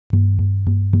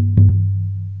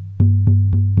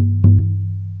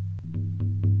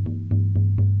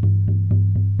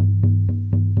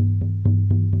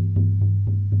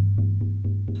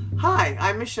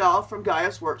Michelle from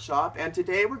Gaia's Workshop, and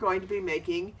today we're going to be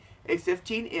making a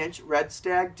 15-inch red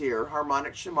stag deer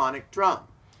harmonic shamanic drum.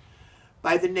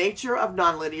 By the nature of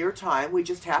nonlinear time, we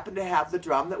just happen to have the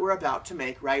drum that we're about to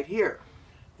make right here.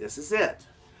 This is it.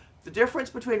 The difference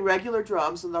between regular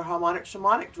drums and the harmonic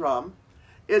shamanic drum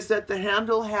is that the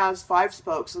handle has 5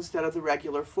 spokes instead of the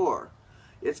regular 4.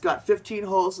 It's got 15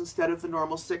 holes instead of the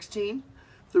normal 16.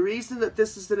 The reason that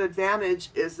this is an advantage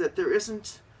is that there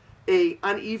isn't an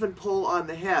uneven pull on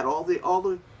the head. All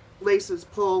the laces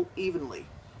pull evenly.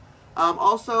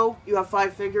 Also, you have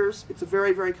 5 fingers. It's a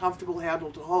very, very comfortable handle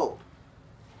to hold.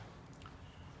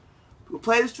 We'll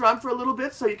play this drum for a little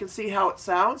bit so you can see how it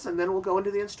sounds, and then we'll go into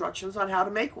the instructions on how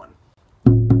to make one.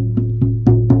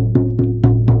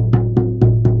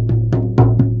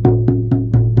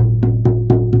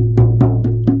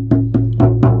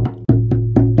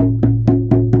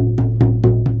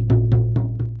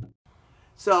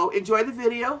 So enjoy the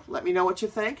video. Let me know what you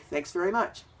think. Thanks very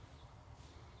much.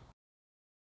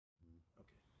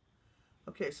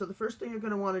 Okay, so the first thing you're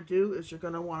going to want to do is you're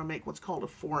going to want to make what's called a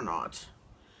 4-knot.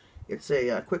 It's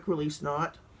a quick release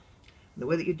knot. And the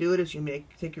way that you do it is you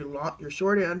take your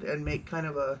short end and make kind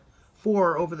of a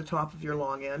 4 over the top of your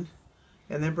long end,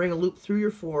 and then bring a loop through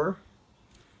your 4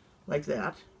 like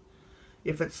that.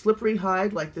 If it's slippery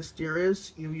hide like this deer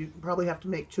is, you probably have to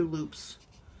make 2 loops.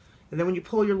 And then when you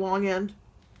pull your long end,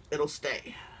 it'll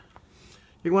stay.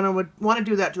 You're going to want to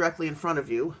do that directly in front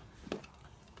of you.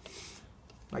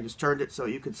 I just turned it so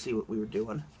you could see what we were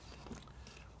doing.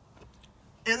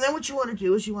 And then what you want to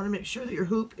do is you want to make sure that your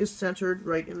hoop is centered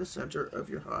right in the center of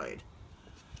your hide.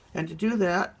 And to do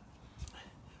that,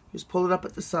 just pull it up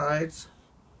at the sides,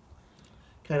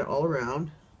 kind of all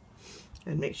around,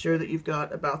 and make sure that you've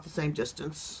got about the same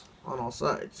distance on all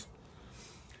sides.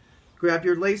 Grab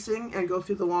your lacing and go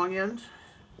through the long end.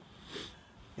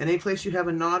 And any place you have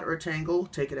a knot or a tangle,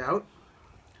 take it out.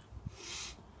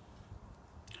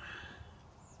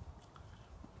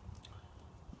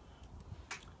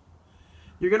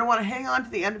 You're going to want to hang on to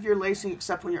the end of your lacing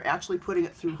except when you're actually putting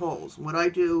it through holes. And what I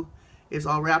do is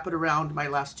I'll wrap it around my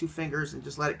last 2 fingers and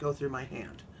just let it go through my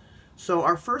hand. So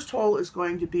our first hole is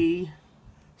going to be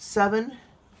 7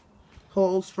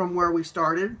 holes from where we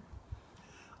started,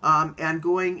 and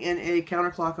going in a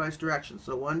counterclockwise direction.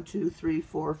 So 1, 2, 3,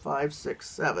 4, 5, 6,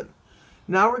 7.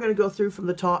 Now we're going to go through from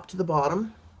the top to the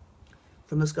bottom,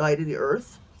 from the sky to the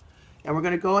earth, and we're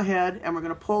going to go ahead and we're going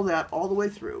to pull that all the way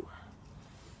through.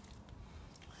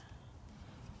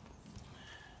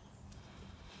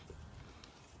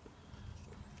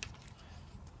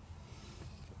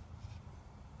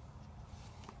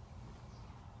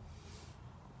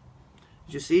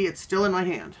 As you see, it's still in my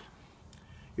hand.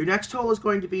 Your next hole is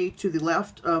going to be to the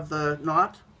left of the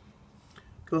knot.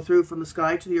 Go through from the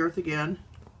sky to the earth again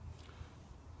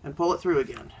and pull it through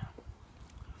again.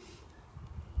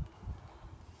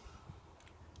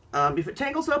 If it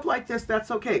tangles up like this, that's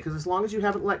okay, because as long as you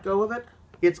haven't let go of it,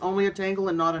 it's only a tangle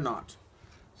and not a knot.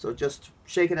 So just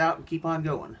shake it out and keep on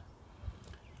going.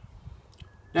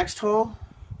 Next hole,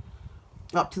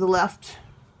 up to the left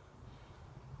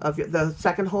of the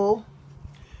second hole.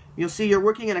 You'll see you're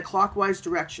working in a clockwise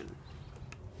direction.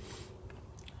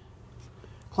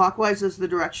 Clockwise is the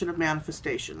direction of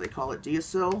manifestation. They call it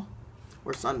diasil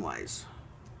or sunwise.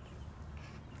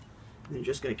 And you're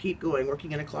just going to keep going,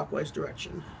 working in a clockwise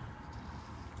direction.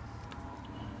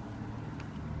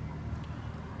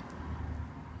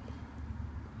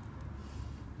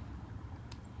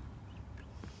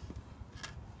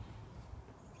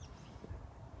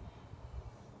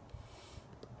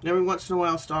 Every once in a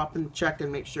while, stop and check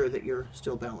and make sure that you're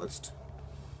still balanced.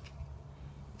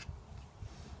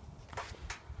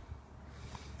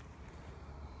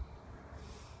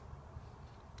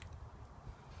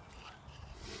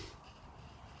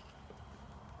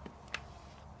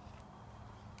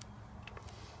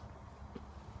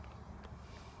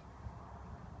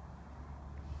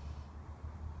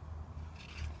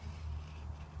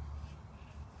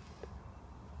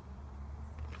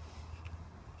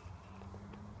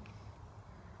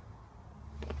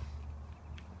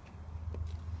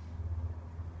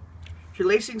 If your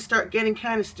lacings start getting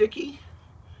kind of sticky,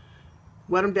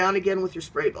 wet them down again with your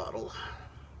spray bottle.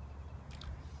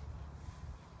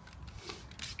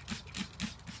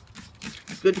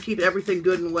 It's good to keep everything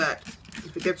good and wet.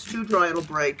 If it gets too dry, it'll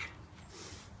break.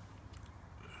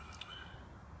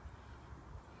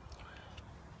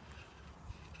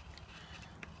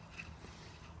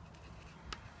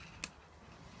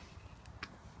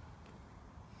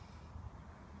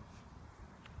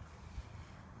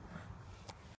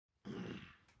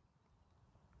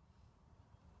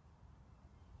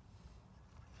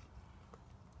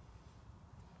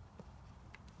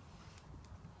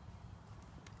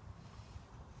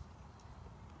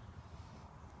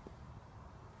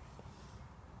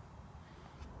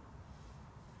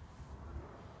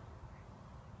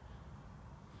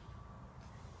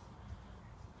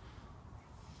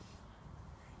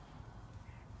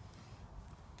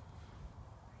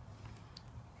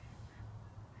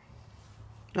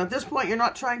 Now at this point, you're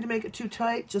not trying to make it too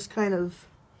tight, just kind of,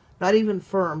 not even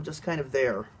firm, just kind of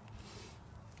there.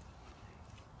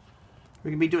 We're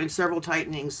going to be doing several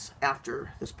tightenings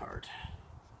after this part.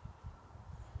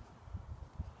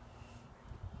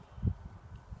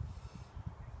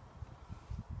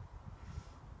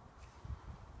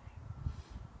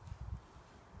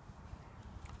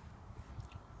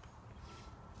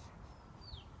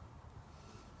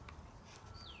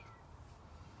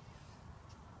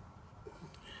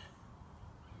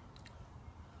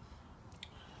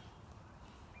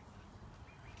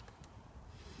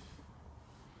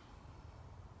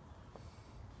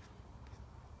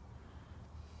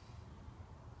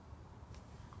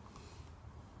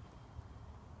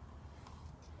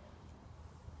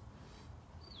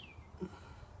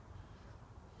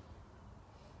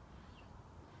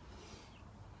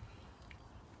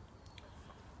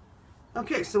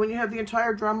 Okay, so when you have the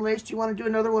entire drum laced, you want to do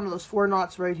another one of those 4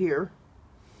 knots right here.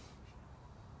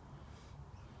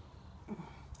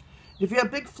 If you have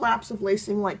big flaps of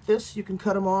lacing like this, you can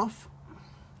cut them off.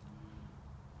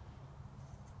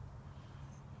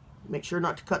 Make sure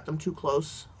not to cut them too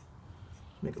close.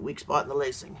 Make a weak spot in the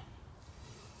lacing.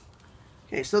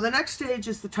 Okay, so the next stage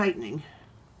is the tightening.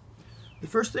 The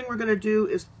first thing we're going to do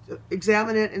is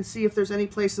examine it and see if there's any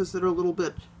places that are a little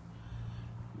bit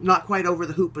not quite over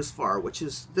the hoop as far, which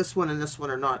is this one and this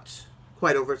one are not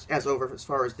quite over as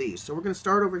far as these. So we're going to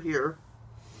start over here.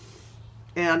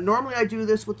 And normally I do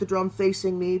this with the drum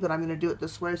facing me, but I'm going to do it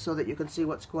this way so that you can see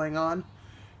what's going on.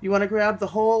 You want to grab the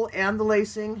hole and the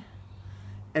lacing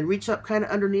and reach up kind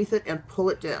of underneath it and pull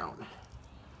it down.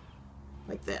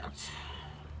 Like that.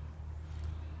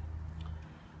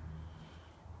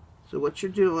 So what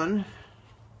you're doing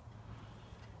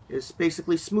is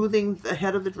basically smoothing the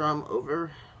head of the drum over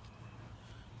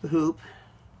the hoop.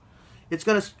 It's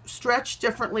going to stretch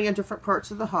differently in different parts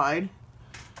of the hide.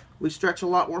 We stretch a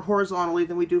lot more horizontally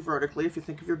than we do vertically, if you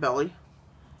think of your belly.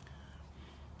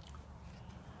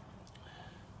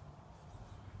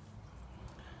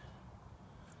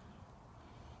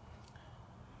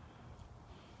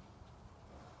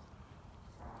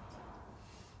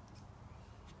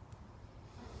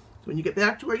 So when you get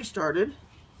back to where you started,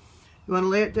 you want to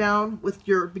lay it down with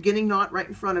your beginning knot right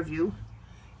in front of you.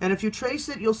 And if you trace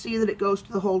it, you'll see that it goes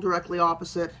to the hole directly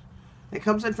opposite. It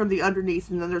comes in from the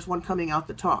underneath, and then there's one coming out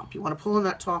the top. You want to pull in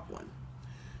that top one.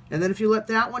 And then if you let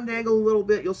that one dangle a little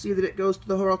bit, you'll see that it goes to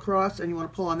the hole across, and you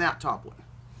want to pull on that top one.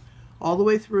 All the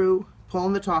way through, pull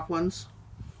on the top ones.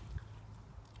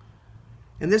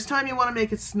 And this time you want to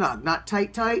make it snug, not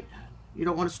tight, tight. You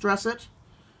don't want to stress it.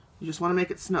 You just want to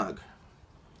make it snug.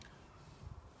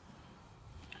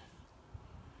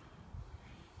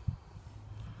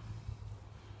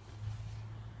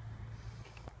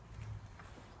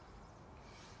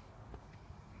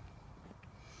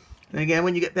 And again,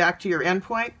 when you get back to your end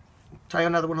point, tie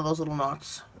another one of those little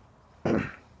knots.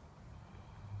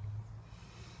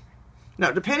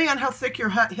 Now, depending on how thick your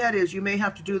head is, you may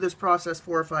have to do this process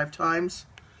 4 or 5 times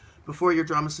before your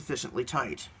drum is sufficiently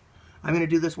tight. I'm going to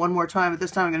do this one more time, but this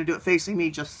time I'm going to do it facing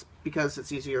me just because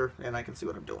it's easier and I can see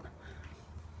what I'm doing.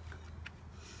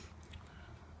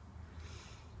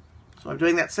 So I'm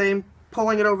doing that same,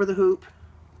 pulling it over the hoop.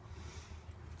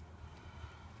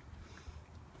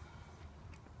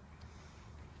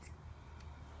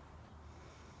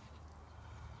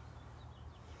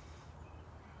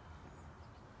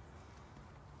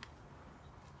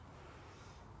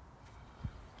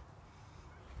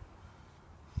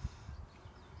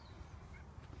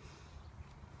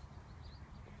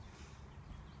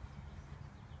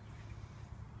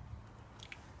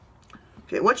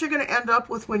 Okay, what you're going to end up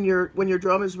with when your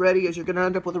drum is ready is you're going to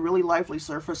end up with a really lively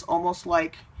surface, almost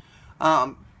like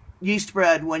yeast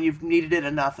bread when you've kneaded it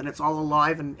enough and it's all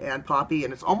alive and poppy,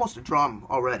 and it's almost a drum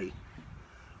already.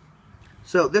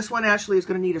 So this one actually is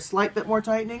going to need a slight bit more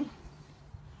tightening,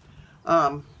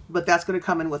 but that's going to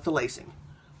come in with the lacing.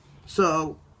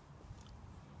 So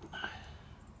the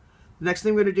next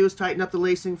thing we're going to do is tighten up the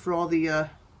lacing for all the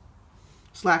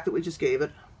slack that we just gave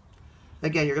it.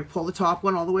 Again, you're going to pull the top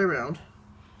one all the way around.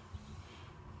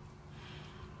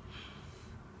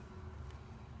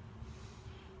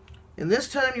 And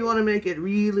this time you want to make it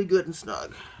really good and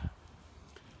snug.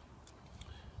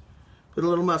 Put a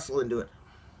little muscle into it.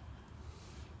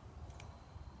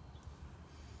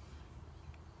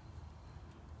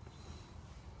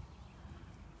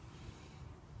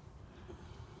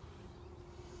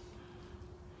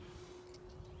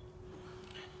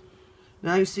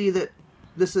 Now you see that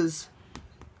this is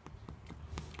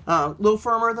a little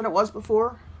firmer than it was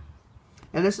before,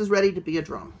 and this is ready to be a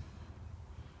drum.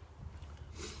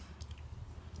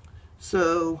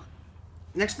 So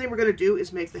next thing we're going to do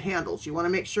is make the handles. You want to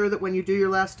make sure that when you do your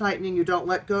last tightening, you don't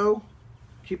let go.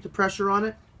 Keep the pressure on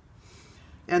it.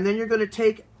 And then you're going to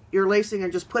take your lacing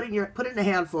and just put it in a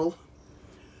handful.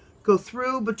 Go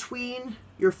through between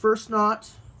your first knot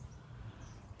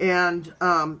and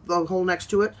the hole next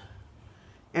to it,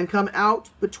 and come out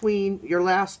between your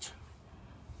last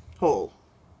hole,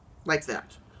 like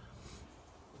that.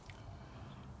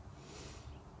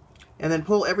 And then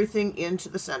pull everything into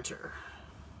the center.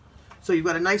 So you've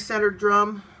got a nice centered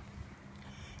drum.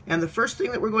 And the first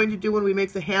thing that we're going to do when we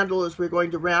make the handle is we're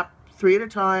going to wrap 3 at a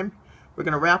time. We're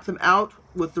going to wrap them out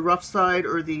with the rough side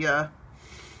or the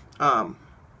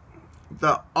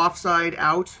off side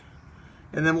out,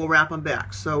 and then we'll wrap them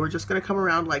back. So we're just going to come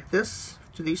around like this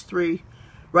to these 3,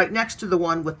 right next to the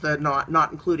one with the knot,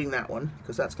 not including that one,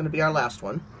 because that's going to be our last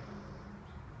one.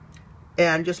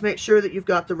 And just make sure that you've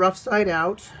got the rough side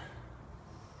out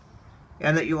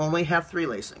and that you only have 3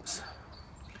 lacings.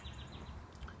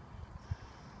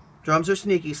 Drums are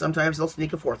sneaky. Sometimes they'll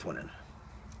sneak a 4th one in.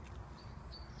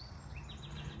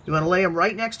 You want to lay them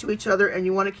right next to each other, and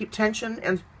you want to keep tension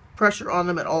and pressure on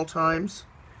them at all times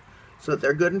so that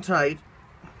they're good and tight.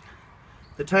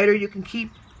 The tighter you can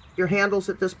keep your handles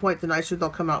at this point, the nicer they'll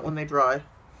come out when they dry.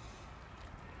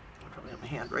 I'll probably have my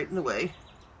hand right in the way.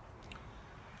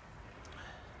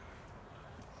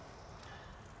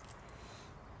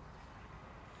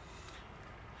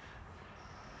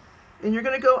 And you're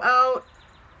going to go out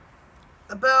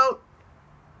about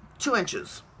 2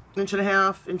 inches,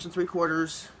 1.5 inches, 1.75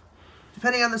 inches,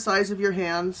 depending on the size of your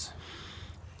hands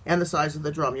and the size of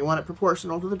the drum. You want it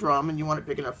proportional to the drum, and you want it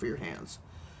big enough for your hands.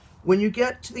 When you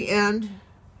get to the end,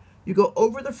 you go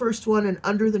over the first one and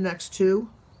under the next 2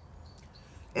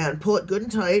 and pull it good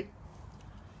and tight,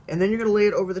 and then you're going to lay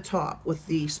it over the top with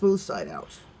the smooth side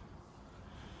out.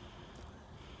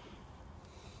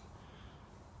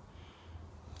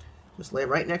 Just lay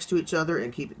them right next to each other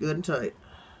and keep it good and tight.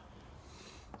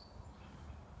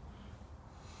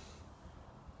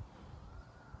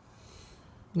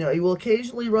 Now, you will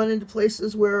occasionally run into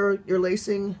places where your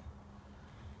lacing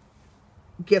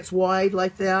gets wide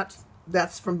like that.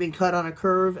 That's from being cut on a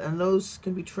curve, and those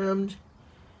can be trimmed,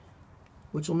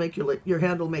 which will make your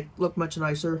handle look much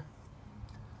nicer.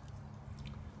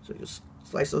 So just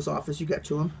slice those off as you get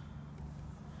to them.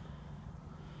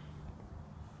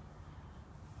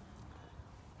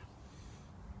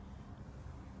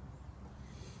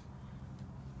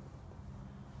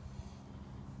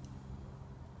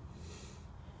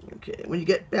 Okay, when you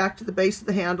get back to the base of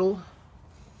the handle,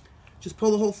 just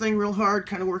pull the whole thing real hard,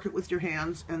 kind of work it with your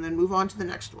hands, and then move on to the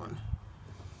next one.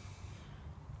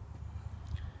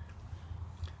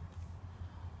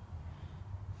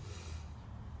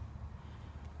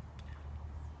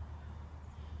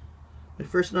 My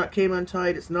first knot came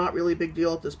untied. It's not really a big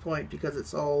deal at this point because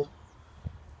it's all,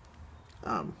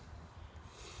 what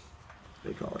do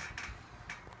you call it?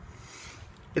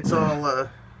 It's all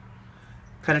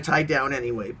kind of tied down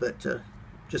anyway, but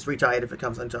just retie it if it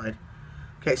comes untied.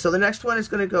 Okay, so the next one is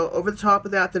going to go over the top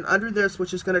of that, then under this,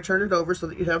 which is going to turn it over so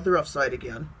that you have the rough side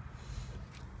again.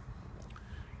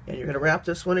 And you're going to wrap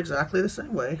this one exactly the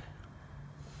same way.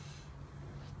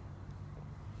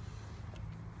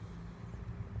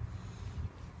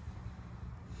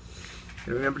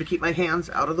 And remember to keep my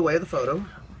hands out of the way of the photo.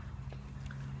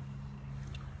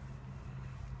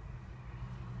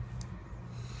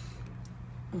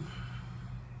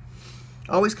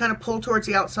 Always kind of pull towards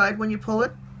the outside when you pull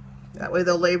it. That way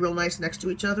they'll lay real nice next to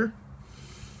each other.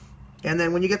 And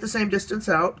then when you get the same distance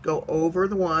out, go over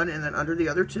the one and then under the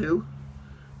other 2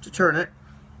 to turn it.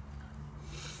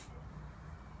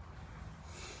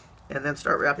 And then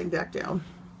start wrapping back down.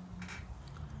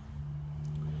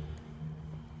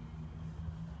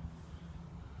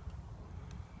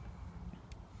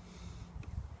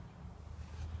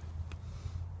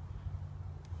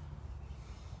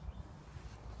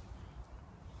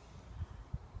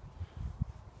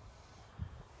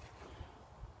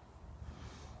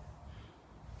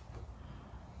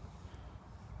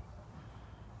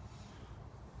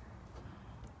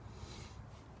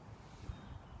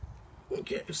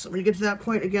 Okay, so when you get to that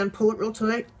point, again, pull it real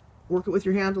tight, work it with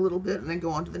your hand a little bit, and then go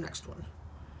on to the next one.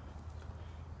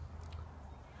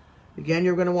 Again,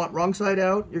 you're going to want wrong side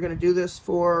out. You're going to do this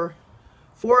for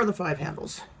 4 of the 5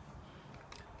 handles.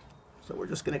 So we're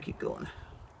just going to keep going.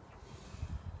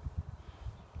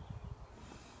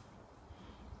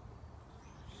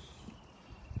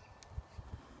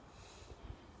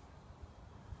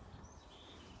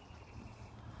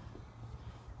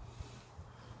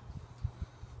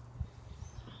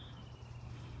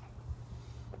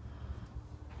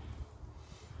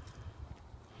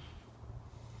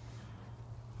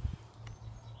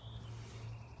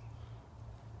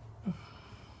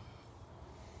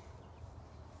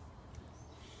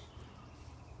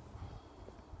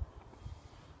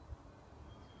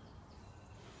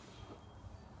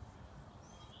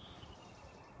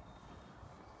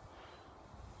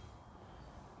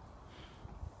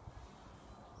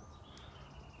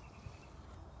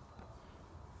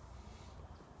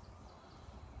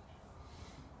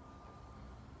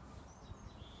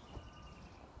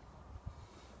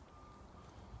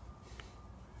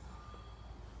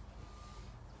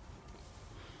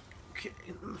 Okay,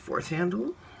 and the fourth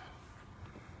handle.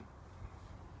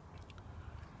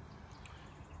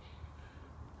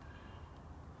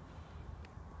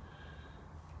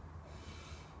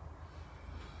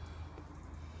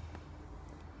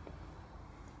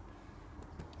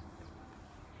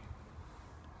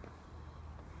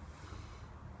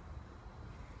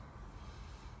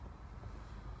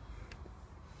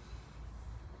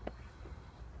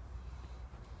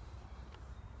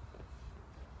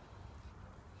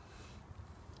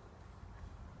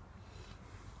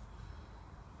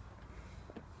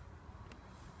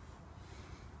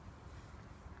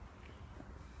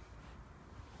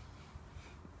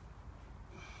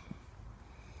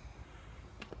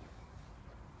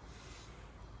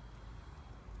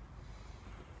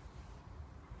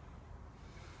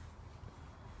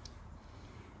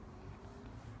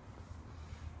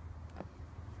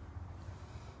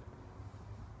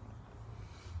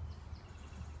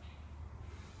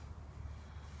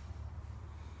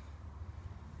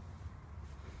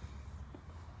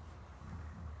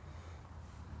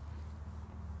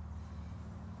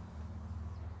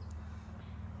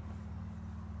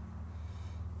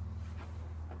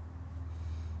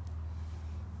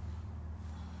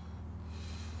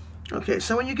 Okay,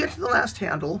 so when you get to the last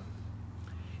handle,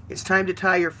 it's time to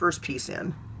tie your first piece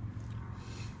in.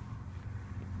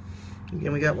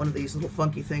 Again, we got one of these little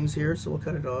funky things here, so we'll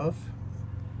cut it off.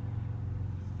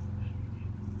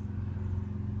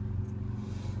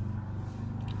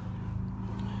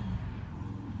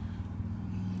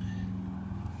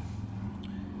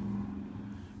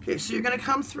 Okay, so you're going to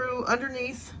come through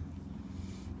underneath,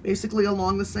 basically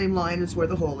along the same line as where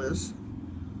the hole is,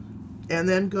 and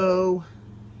then go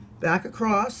back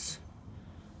across,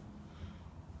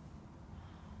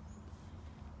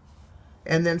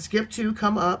 and then skip 2,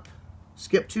 come up,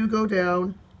 skip 2, go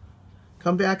down,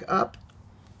 come back up,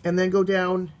 and then go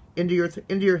down into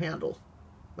your handle,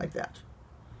 like that.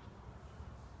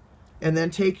 And then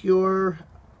take your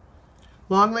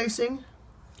long lacing,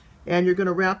 and you're going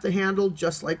to wrap the handle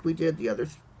just like we did the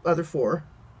other 4.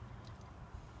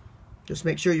 Just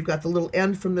make sure you've got the little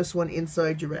end from this one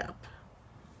inside your wrap.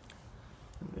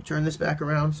 I'm going to turn this back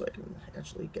around so I can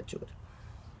actually get to it.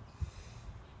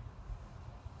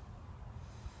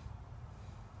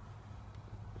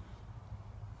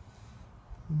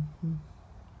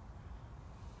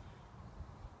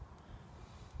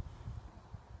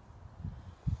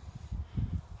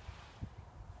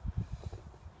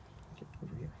 Get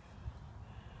over here.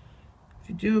 If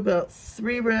you do about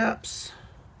 3 wraps,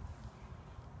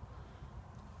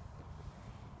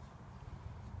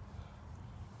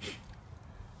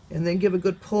 and then give a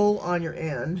good pull on your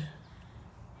end, it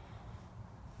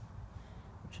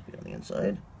should be on the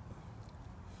inside.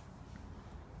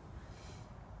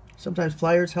 Sometimes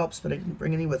pliers helps, but I didn't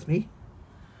bring any with me.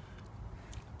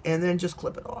 And then just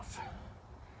clip it off.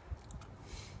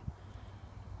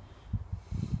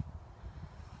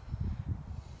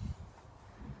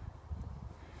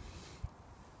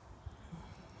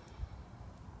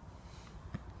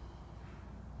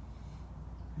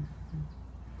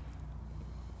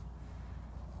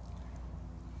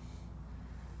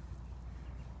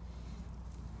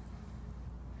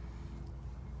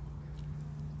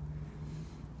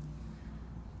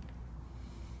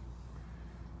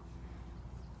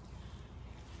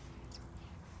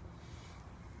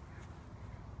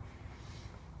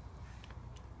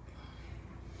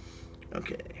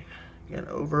 Okay, again,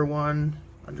 over 1,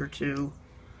 under 2,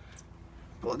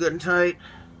 pull it good and tight,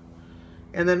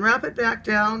 and then wrap it back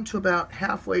down to about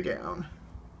halfway down.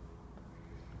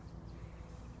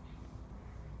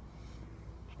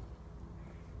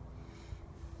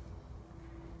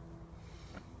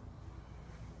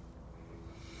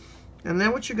 And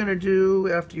then what you're going to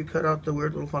do after you cut out the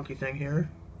weird little funky thing here,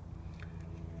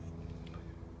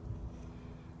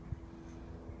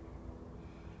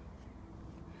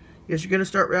 is you're going to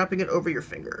start wrapping it over your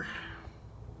finger.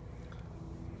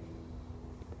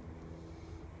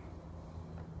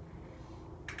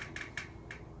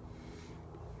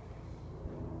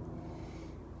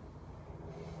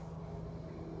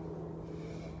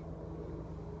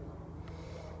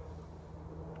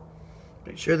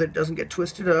 Make sure that it doesn't get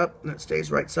twisted up and it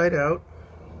stays right side out.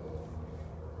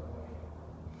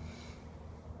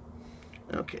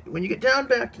 Okay, when you get down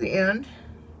back to the end,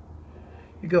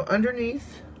 you go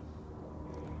underneath,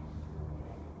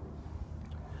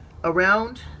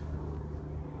 around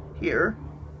here,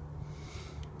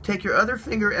 take your other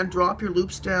finger and drop your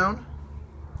loops down,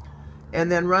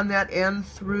 and then run that end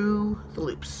through the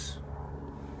loops.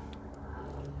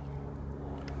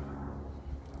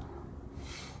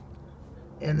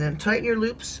 And then tighten your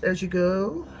loops as you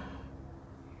go.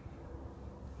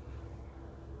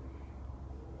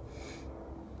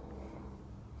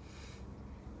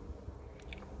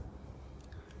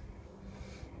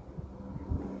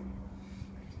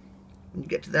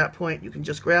 get to that point, you can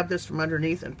just grab this from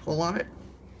underneath and pull on it.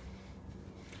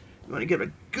 You want to give it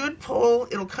a good pull.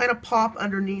 It'll kind of pop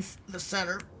underneath the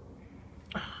center.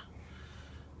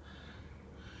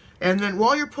 And then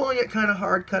while you're pulling it kind of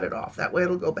hard, cut it off. That way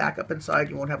it'll go back up inside.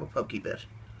 You won't have a pokey bit.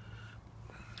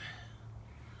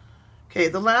 Okay,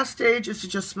 the last stage is to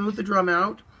just smooth the drum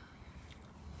out.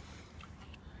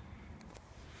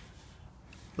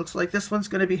 Looks like this one's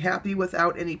going to be happy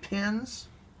without any pins.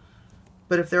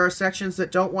 But if there are sections that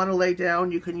don't want to lay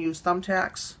down, you can use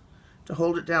thumbtacks to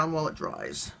hold it down while it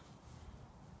dries.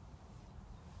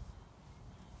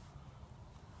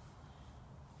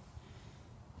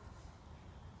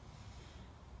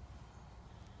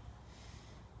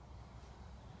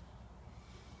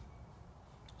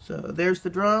 So there's the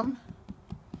drum,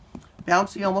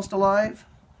 bouncy, almost alive,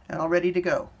 and all ready to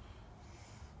go.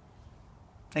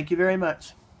 Thank you very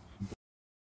much.